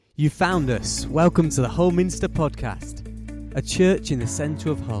You found us. Welcome to the Hull Minster podcast, a church in the centre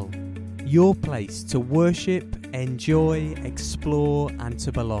of Hull. Your place to worship, enjoy, explore and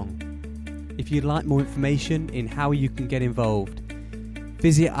to belong. If you'd like more information in how you can get involved,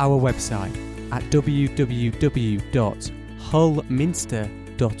 visit our website at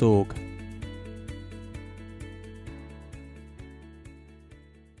www.hullminster.org.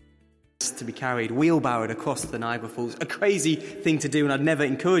 To be carried wheelbarrowed across the Niagara Falls, a crazy thing to do, and I'd never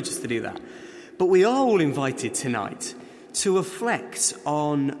encourage us to do that. But we are all invited tonight to reflect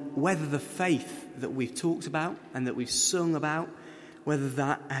on whether the faith that we've talked about and that we've sung about, whether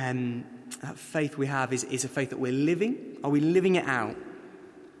that faith we have is a faith that we're living. Are we living it out?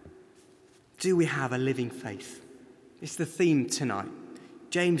 Do we have a living faith? It's the theme tonight.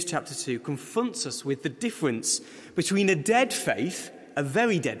 James chapter 2 confronts us with the difference between a dead faith, a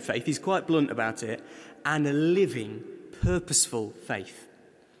very dead faith, he's quite blunt about it, and a living, purposeful faith.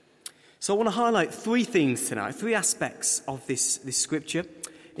 So I want to highlight three things tonight, three aspects of this scripture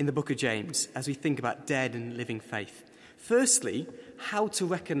in the book of James as we think about dead and living faith. Firstly, how to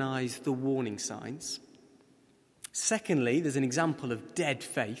recognise the warning signs. Secondly, there's an example of dead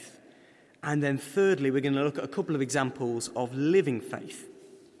faith. And then thirdly, we're going to look at a couple of examples of living faith.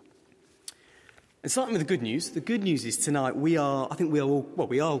 And starting with the good news is tonight we are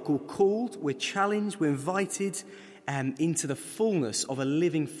all called, we're challenged, we're invited into the fullness of a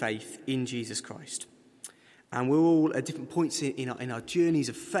living faith in Jesus Christ. And we're all at different points in our journeys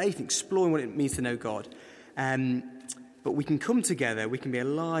of faith, exploring what it means to know God. But we can come together, we can be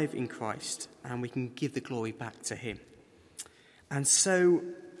alive in Christ, and we can give the glory back to him. And so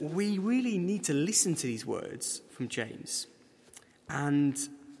we really need to listen to these words from James and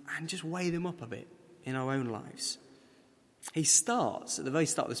just weigh them up a bit in our own lives. He starts at the very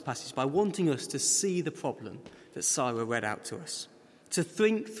start of this passage by wanting us to see the problem that Sarah read out to us, to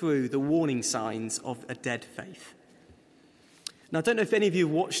think through the warning signs of a dead faith. Now, I don't know if any of you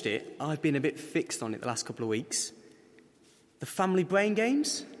have watched it. I've been a bit fixed on it the last couple of weeks. The family brain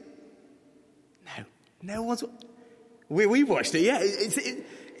games? No one's... We watched it, yeah.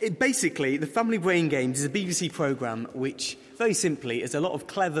 Basically, the Family Brain Games is a BBC programme which, very simply, is a lot of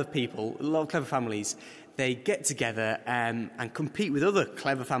clever people, a lot of clever families. They get together and compete with other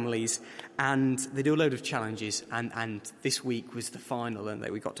clever families, and they do a load of challenges. And this week was the final, and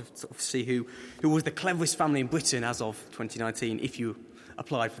we got to sort of see who was the cleverest family in Britain as of 2019, if you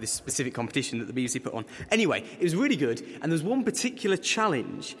applied for this specific competition that the BBC put on. Anyway, it was really good, and there's one particular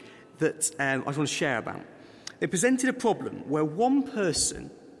challenge that I just want to share about. They presented a problem where one person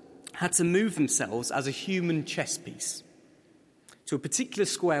had to move themselves as a human chess piece to a particular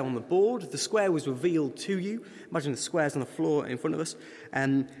square on the board. The square was revealed to you. Imagine the squares on the floor in front of us.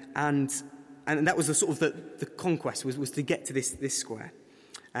 And that was the sort of the conquest was to get to this square.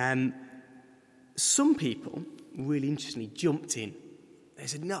 Some people, really interestingly, jumped in. They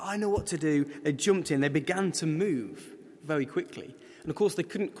said, no, I know what to do. They jumped in. They began to move very quickly. And, of course, they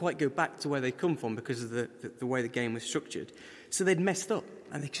couldn't quite go back to where they'd come from because of the way the game was structured. So they'd messed up,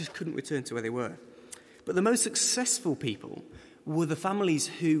 and they just couldn't return to where they were. But the most successful people were the families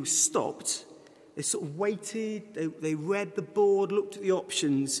who stopped. They sort of waited. They read the board, looked at the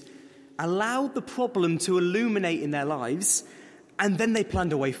options, allowed the problem to illuminate in their lives, and then they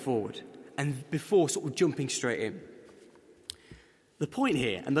planned a way forward, and before sort of jumping straight in. The point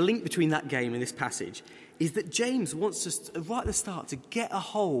here, and the link between that game and this passage, is that James wants us, right at the start, to get a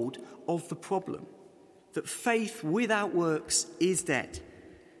hold of the problem, that faith without works is dead.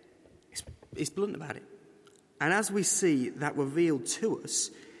 It's blunt about it. And as we see that revealed to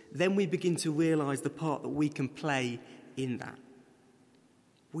us, then we begin to realise the part that we can play in that.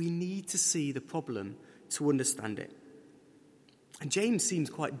 We need to see the problem to understand it. And James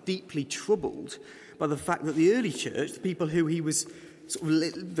seems quite deeply troubled by the fact that the early church, the people who he was sort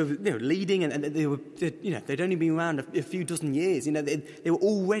of leading, and they'd only been around a few dozen years. They were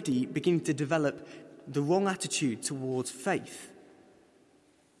already beginning to develop the wrong attitude towards faith.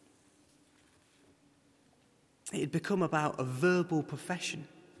 It had become about a verbal profession,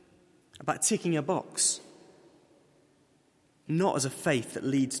 about ticking a box, not as a faith that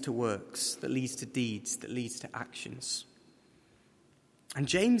leads to works, that leads to deeds, that leads to actions. And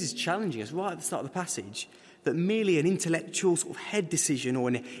James is challenging us right at the start of the passage that merely an intellectual sort of head decision,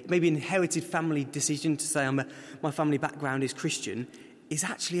 or maybe an inherited family decision to say my family background is Christian, is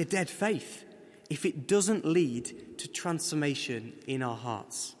actually a dead faith if it doesn't lead to transformation in our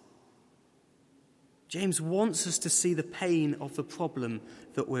hearts. James wants us to see the pain of the problem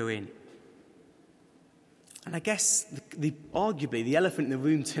that we're in. And I guess arguably the elephant in the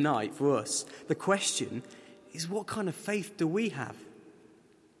room tonight for us, the question is, what kind of faith do we have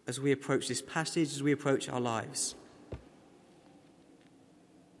as we approach this passage, as we approach our lives.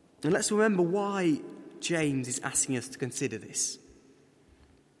 And let's remember why James is asking us to consider this.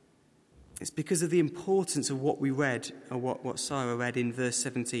 It's because of the importance of what we read, or what Sarah read in verse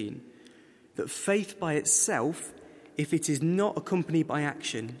 17, that faith by itself, if it is not accompanied by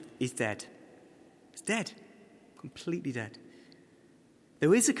action, is dead. It's dead, completely dead.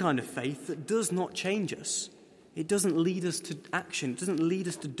 There is a kind of faith that does not change us. It doesn't lead us to action. It doesn't lead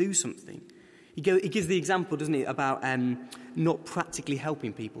us to do something. He gives the example, doesn't he, about not practically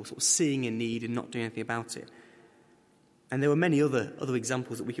helping people, sort of seeing a need and not doing anything about it. And there were many other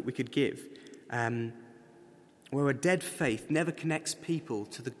examples that we could give, where a dead faith never connects people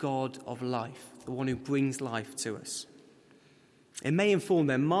to the God of life, the one who brings life to us. It may inform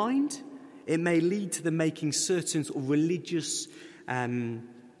their mind. It may lead to them making certain sort of religious,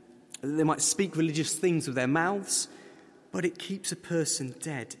 they might speak religious things with their mouths, but it keeps a person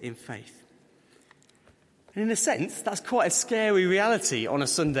dead in faith. And in a sense, that's quite a scary reality on a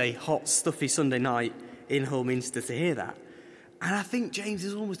Sunday, hot, stuffy Sunday night in Hull Minster to hear that. And I think James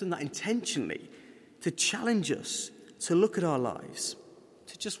has almost done that intentionally to challenge us to look at our lives,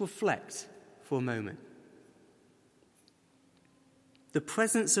 to just reflect for a moment. The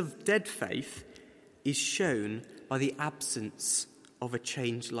presence of dead faith is shown by the absence of a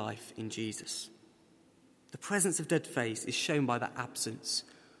changed life in Jesus. The presence of dead faith is shown by the absence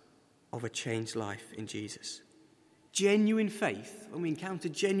of a changed life in Jesus. Genuine faith, when we encounter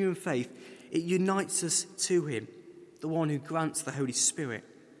genuine faith, it unites us to him, the one who grants the Holy Spirit,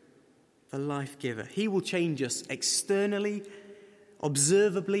 the life giver. He will change us externally,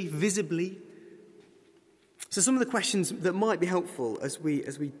 observably, visibly. So some of the questions that might be helpful as we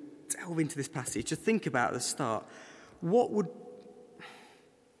delve into this passage to think about at the start: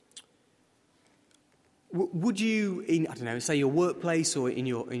 would you, in, I don't know, say your workplace or in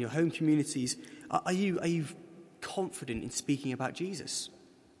your home communities, are you confident in speaking about Jesus?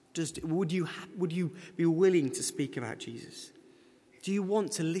 Would you be willing to speak about Jesus? Do you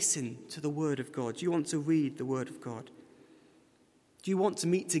want to listen to the Word of God? Do you want to read the Word of God? Do you want to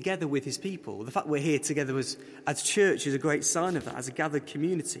meet together with his people? The fact we're here together as church is a great sign of that, as a gathered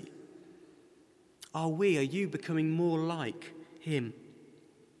community. Are you becoming more like him?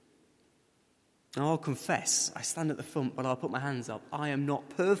 Now, I'll confess, I stand at the front, but I'll put my hands up. I am not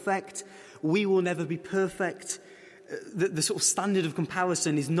perfect. We will never be perfect. The sort of standard of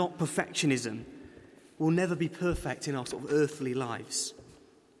comparison is not perfectionism. We'll never be perfect in our sort of earthly lives.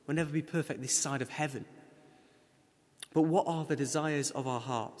 We'll never be perfect this side of heaven. But what are the desires of our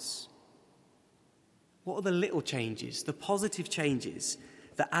hearts? What are the little changes, the positive changes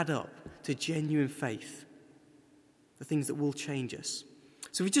that add up to genuine faith? The things that will change us.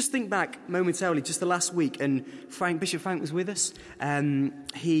 So if we just think back momentarily, just the last week, and Bishop Frank was with us.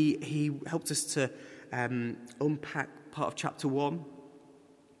 He helped us to unpack part of chapter 1.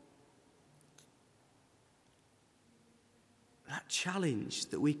 That challenge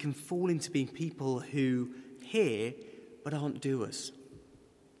that we can fall into being people who hear but aren't doers.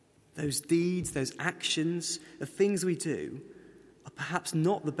 Those deeds, those actions, the things we do are perhaps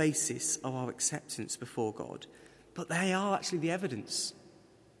not the basis of our acceptance before God, but they are actually the evidence.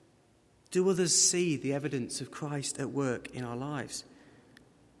 Do others see the evidence of Christ at work in our lives?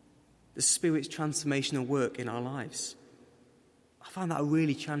 The Spirit's transformational work in our lives? I find that a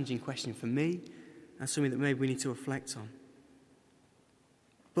really challenging question for me, and something that maybe we need to reflect on.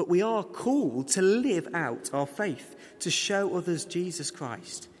 But we are called to live out our faith, to show others Jesus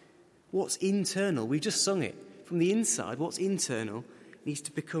Christ. What's internal, we've just sung it. From the inside, what's internal needs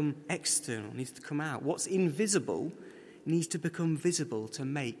to become external, needs to come out. What's invisible needs to become visible to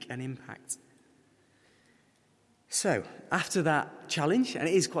make an impact. So, after that challenge, and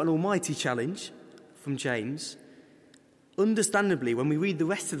it is quite an almighty challenge from James, understandably, when we read the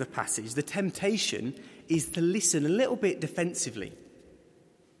rest of the passage, the temptation is to listen a little bit defensively.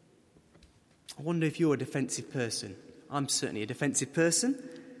 I wonder if you're a defensive person. I'm certainly a defensive person.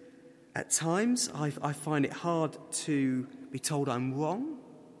 At times, I find it hard to be told I'm wrong.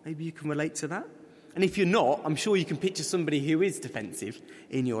 Maybe you can relate to that. And if you're not, I'm sure you can picture somebody who is defensive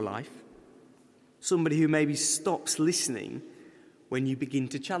in your life. Somebody who maybe stops listening when you begin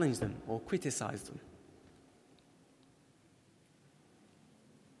to challenge them or criticise them.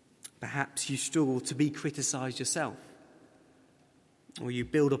 Perhaps you struggle to be criticised yourself. Or you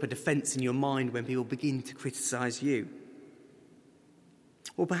build up a defence in your mind when people begin to criticise you.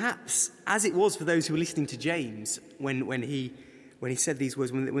 Or perhaps, as it was for those who were listening to James when he said these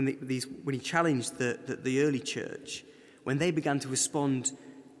words, when he challenged the early church, when they began to respond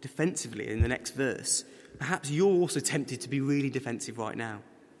defensively in the next verse, perhaps you're also tempted to be really defensive right now.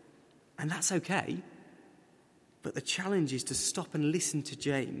 And that's okay. But the challenge is to stop and listen to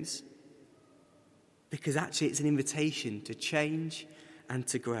James, because actually it's an invitation to change and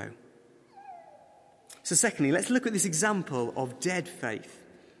to grow. So secondly, let's look at this example of dead faith.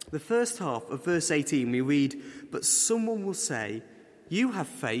 The first half of verse 18, we read, "But someone will say, 'You have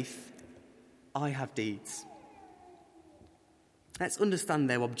faith, I have deeds.'" Let's understand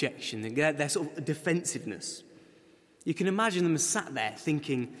their objection and their sort of defensiveness. You can imagine them sat there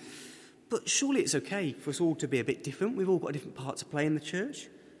thinking, but surely it's okay for us all to be a bit different. We've all got a different part to play in the church.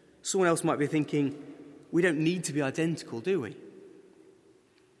 Someone else might be thinking, we don't need to be identical, do we?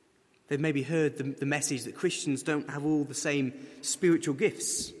 They've maybe heard the message that Christians don't have all the same spiritual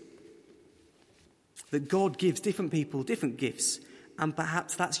gifts, that God gives different people different gifts, and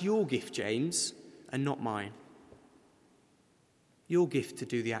perhaps that's your gift, James, and not mine. Your gift to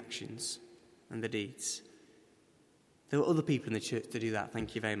do the actions and the deeds. There are other people in the church to do that,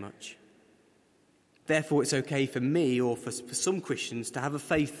 thank you very much. Therefore, it's okay for me or for some Christians to have a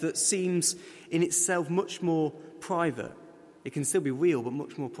faith that seems in itself much more private. It can still be real, but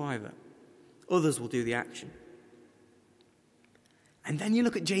much more private. Others will do the action. And then you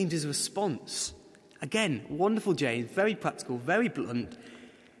look at James's response. Again, wonderful James, very practical, very blunt.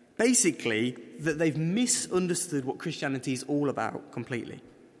 Basically, that they've misunderstood what Christianity is all about completely.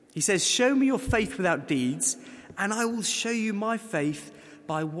 He says, "Show me your faith without deeds, and I will show you my faith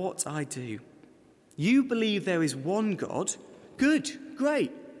by what I do. You believe there is one God. Good,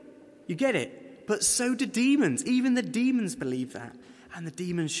 great. You get it. But so do demons. Even the demons believe that, and the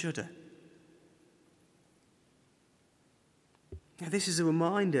demons shudder." Now, this is a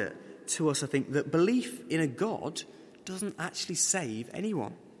reminder to us, I think, that belief in a God doesn't actually save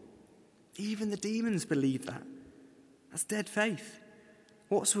anyone. Even the demons believe that. That's dead faith.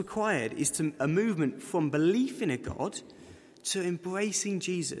 What's required is a movement from belief in a God to embracing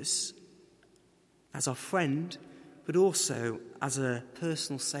Jesus as our friend, but also as a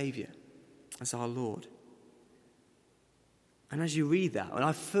personal saviour, as our Lord. And as you read that, when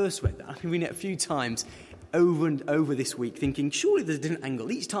I first read that, I've been reading it a few times over and over this week, thinking, surely there's a different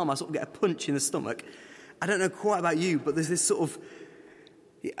angle. Each time I sort of get a punch in the stomach. I don't know quite about you, but there's this sort of,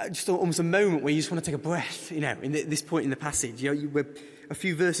 just almost a moment where you just want to take a breath, in this point in the passage. We're a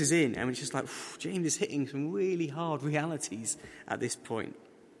few verses in, and it's just like, James is hitting some really hard realities at this point.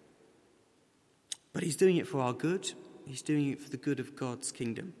 But he's doing it for our good. He's doing it for the good of God's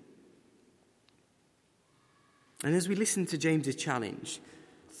kingdom. And as we listen to James's challenge,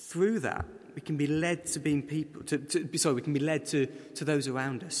 through that, we can be led to being people. We can be led to those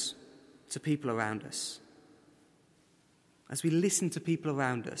around us, to people around us. As we listen to people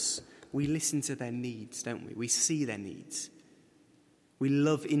around us, we listen to their needs, don't we? We see their needs. We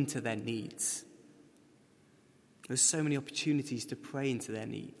love into their needs. There's so many opportunities to pray into their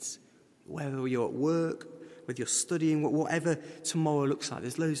needs. Whether you're at work, whether you're studying, whatever tomorrow looks like,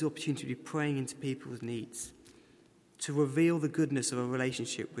 there's loads of opportunity to be praying into people's needs, to reveal the goodness of a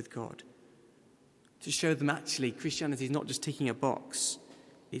relationship with God, to show them actually Christianity is not just ticking a box,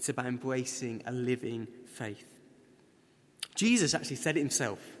 it's about embracing a living faith. Jesus actually said it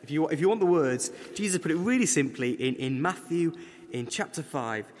himself. If you want the words, Jesus put it really simply in Matthew, in chapter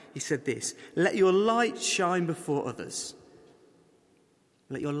 5. He said this: "Let your light shine before others.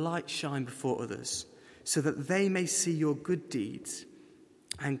 Let your light shine before others, so that they may see your good deeds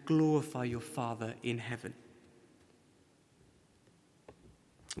and glorify your Father in heaven."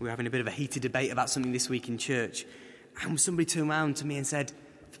 We were having a bit of a heated debate about something this week in church, and somebody turned around to me and said,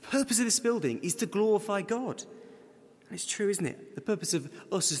 the purpose of this building is to glorify God. And it's true, isn't it? The purpose of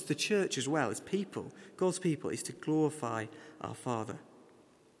us as the church as well, as people, God's people, is to glorify our Father.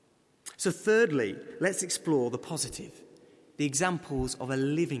 So thirdly, let's explore the positive, the examples of a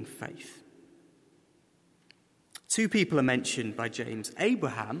living faith. Two people are mentioned by James,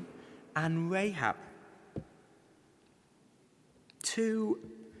 Abraham and Rahab. Two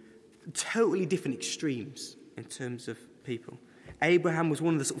totally different extremes in terms of people. Abraham was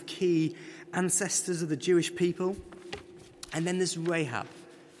one of the sort of key ancestors of the Jewish people. And then there's Rahab,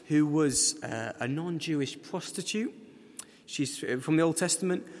 who was a non-Jewish prostitute. She's from the Old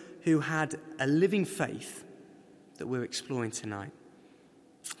Testament, who had a living faith that we're exploring tonight.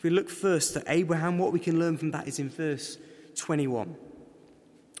 If we look first at Abraham, what we can learn from that is in verse 21.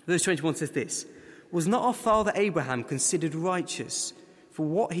 Verse 21 says this: "Was not our father Abraham considered righteous for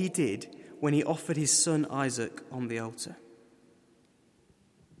what he did when he offered his son Isaac on the altar?"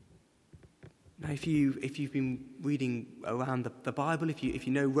 Now, if you've been reading around the Bible, if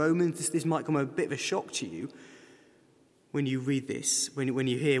you know Romans, this might come a bit of a shock to you when you read this, when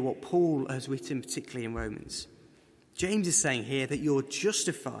you hear what Paul has written, particularly in Romans. James is saying here that you're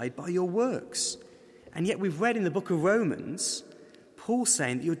justified by your works. And yet we've read in the book of Romans, Paul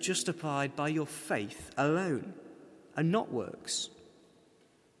saying that you're justified by your faith alone and not works.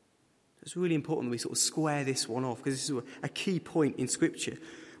 It's really important that we sort of square this one off, because this is a key point in Scripture.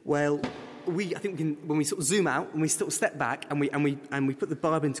 Well, I think we can, when we sort of zoom out and we sort of step back and we put the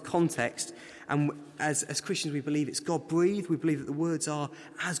Bible into context, and as Christians we believe it's God-breathed, we believe that the words are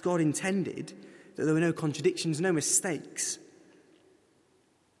as God intended, that there are no contradictions, no mistakes.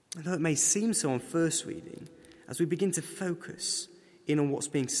 And though it may seem so on first reading, as we begin to focus in on what's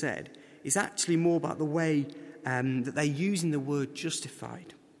being said, it's actually more about the way that they're using the word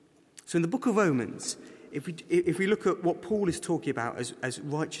justified. So in the book of Romans, if we look at what Paul is talking about as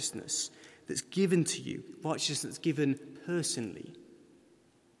righteousness that's given to you, righteousness that's given personally,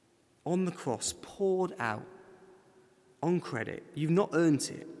 on the cross, poured out, on credit, you've not earned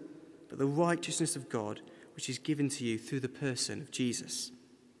it, but the righteousness of God which is given to you through the person of Jesus,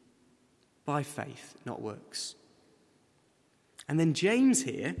 by faith, not works. And then James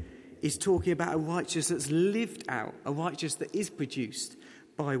here is talking about a righteousness that's lived out, a righteousness that is produced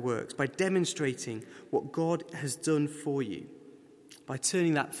by works, by demonstrating what God has done for you, by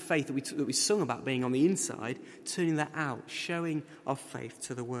turning that faith that we sung about being on the inside, turning that out, showing our faith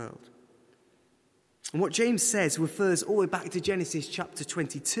to the world. And what James says refers all the way back to Genesis chapter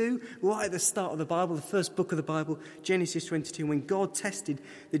 22, right at the start of the Bible, the first book of the Bible, Genesis 22, when God tested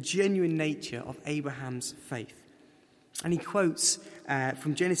the genuine nature of Abraham's faith. And he quotes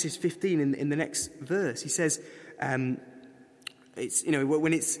from Genesis 15 in the next verse. He says,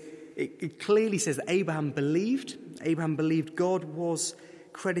 it clearly says that Abraham believed God was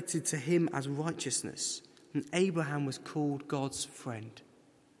credited to him as righteousness, and Abraham was called God's friend.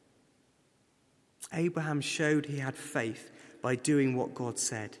 Abraham showed he had faith by doing what God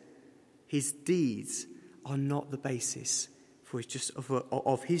said. His deeds are not the basis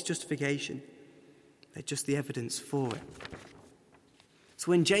of his justification. They're just the evidence for it.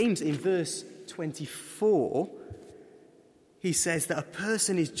 So when James in verse 24, he says that a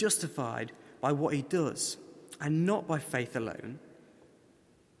person is justified by what he does and not by faith alone,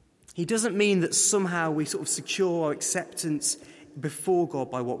 he doesn't mean that somehow we sort of secure our acceptance before God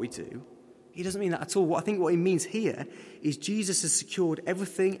by what we do. He doesn't mean that at all. I think what he means here is Jesus has secured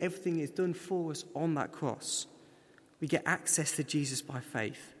everything is done for us on that cross. We get access to Jesus by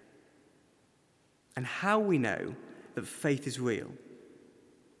faith. And how we know that faith is real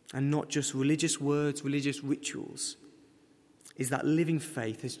and not just religious words, religious rituals, is that living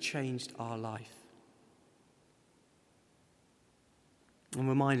faith has changed our life. I'm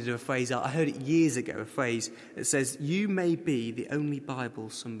reminded of a phrase, I heard it years ago, a phrase that says, "You may be the only Bible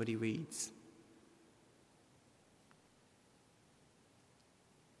somebody reads."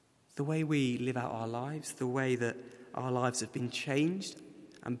 The way we live out our lives, the way that our lives have been changed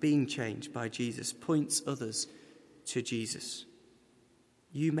and being changed by Jesus, points others to Jesus.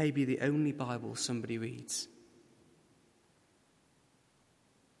 You may be the only Bible somebody reads.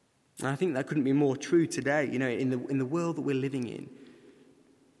 And I think that couldn't be more true today. You know, in the world that we're living in,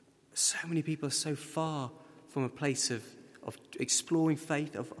 so many people are so far from a place of exploring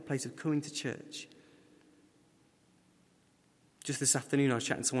faith, of a place of coming to church. Just this afternoon I was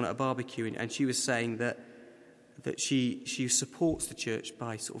chatting to someone at a barbecue, and she was saying that she supports the church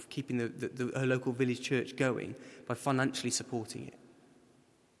by sort of keeping her local village church going, by financially supporting it.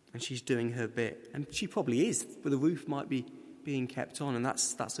 And she's doing her bit. And she probably is, but the roof might be being kept on, and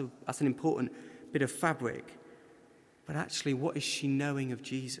that's an important bit of fabric. But actually, what is she knowing of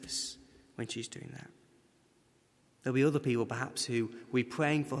Jesus when she's doing that? There'll be other people perhaps who will be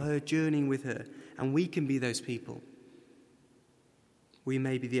praying for her, journeying with her, and we can be those people. We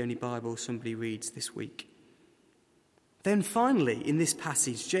may be the only Bible somebody reads this week. Then finally, in this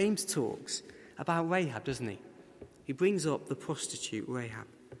passage, James talks about Rahab, doesn't he? He brings up the prostitute Rahab.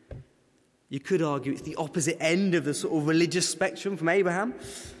 You could argue it's the opposite end of the sort of religious spectrum from Abraham.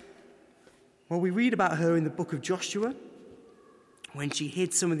 Well, we read about her in the book of Joshua, when she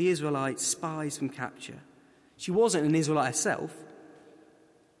hid some of the Israelite spies from capture. She wasn't an Israelite herself.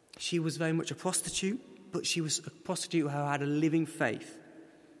 She was very much a prostitute, but she was a prostitute who had a living faith.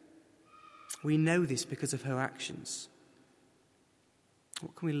 We know this because of her actions.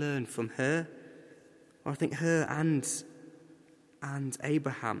 What can we learn from her? Well, I think her and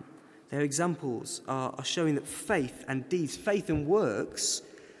Abraham, their examples are showing that faith and deeds, faith and works,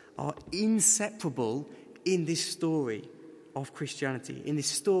 are inseparable in this story of Christianity, in this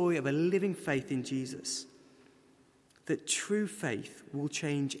story of a living faith in Jesus. That true faith will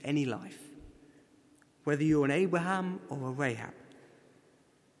change any life, whether you're an Abraham or a Rahab.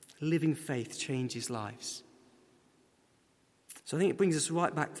 Living faith changes lives. So I think it brings us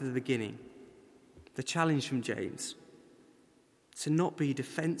right back to the beginning, the challenge from James, to not be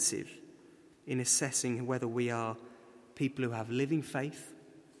defensive in assessing whether we are people who have living faith,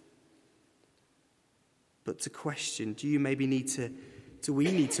 but to question, do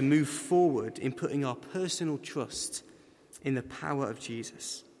we need to move forward in putting our personal trust in the power of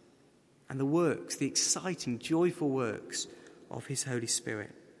Jesus and the works, the exciting, joyful works of his Holy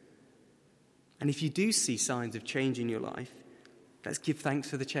Spirit. And if you do see signs of change in your life, let's give thanks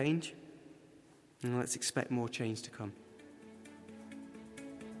for the change, and let's expect more change to come.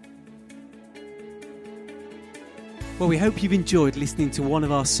 Well, we hope you've enjoyed listening to one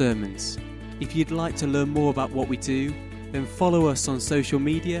of our sermons. If you'd like to learn more about what we do, then follow us on social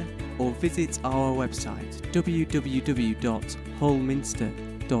media or visit our website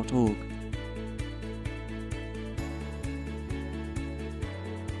www.hullminster.org.